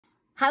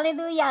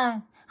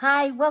Hallelujah.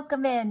 Hi,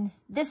 welcome in.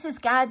 This is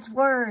God's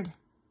Word.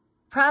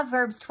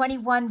 Proverbs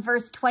 21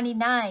 verse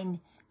 29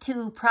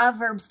 to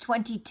Proverbs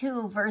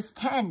 22 verse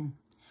 10.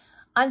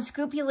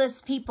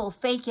 Unscrupulous people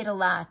fake it a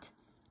lot.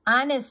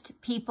 Honest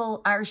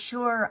people are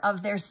sure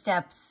of their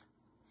steps.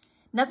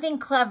 Nothing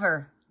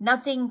clever,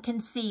 nothing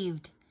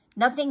conceived,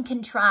 nothing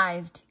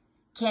contrived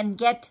can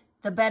get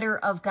the better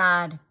of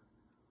God.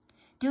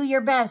 Do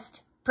your best,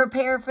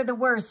 prepare for the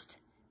worst,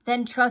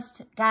 then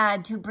trust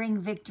God to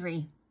bring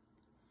victory.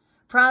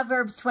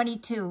 Proverbs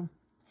 22.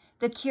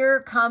 The cure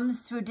comes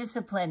through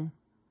discipline.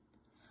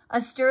 A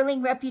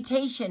sterling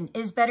reputation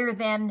is better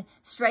than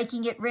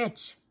striking it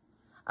rich.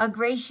 A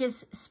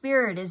gracious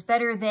spirit is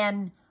better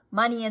than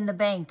money in the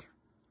bank.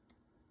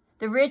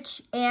 The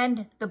rich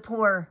and the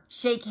poor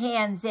shake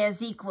hands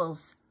as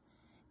equals.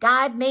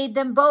 God made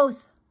them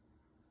both.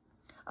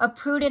 A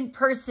prudent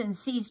person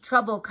sees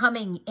trouble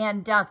coming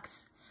and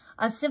ducks.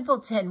 A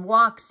simpleton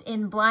walks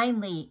in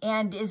blindly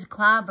and is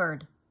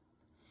clobbered.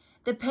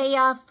 The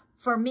payoff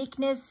for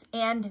meekness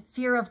and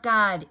fear of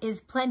God is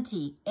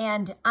plenty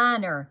and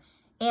honor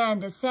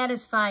and a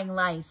satisfying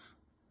life.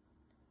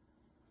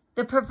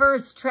 The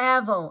perverse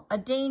travel a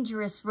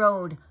dangerous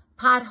road,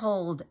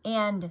 potholed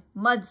and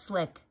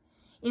mudslick.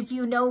 If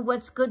you know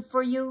what's good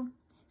for you,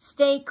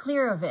 stay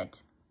clear of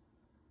it.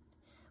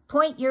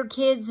 Point your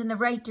kids in the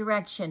right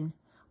direction.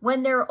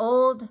 When they're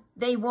old,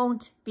 they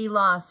won't be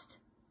lost.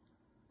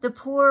 The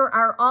poor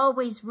are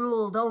always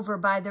ruled over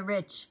by the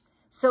rich,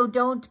 so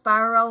don't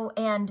borrow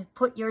and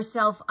put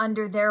yourself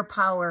under their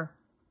power.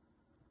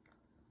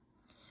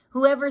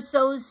 Whoever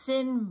sows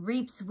sin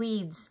reaps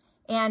weeds,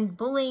 and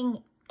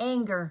bullying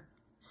anger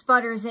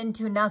sputters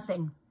into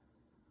nothing.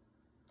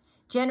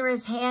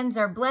 Generous hands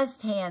are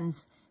blessed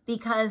hands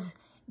because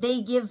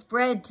they give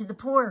bread to the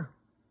poor.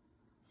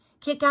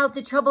 Kick out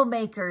the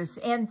troublemakers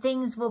and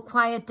things will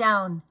quiet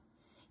down.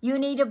 You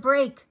need a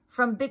break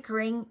from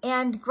bickering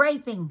and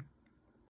griping.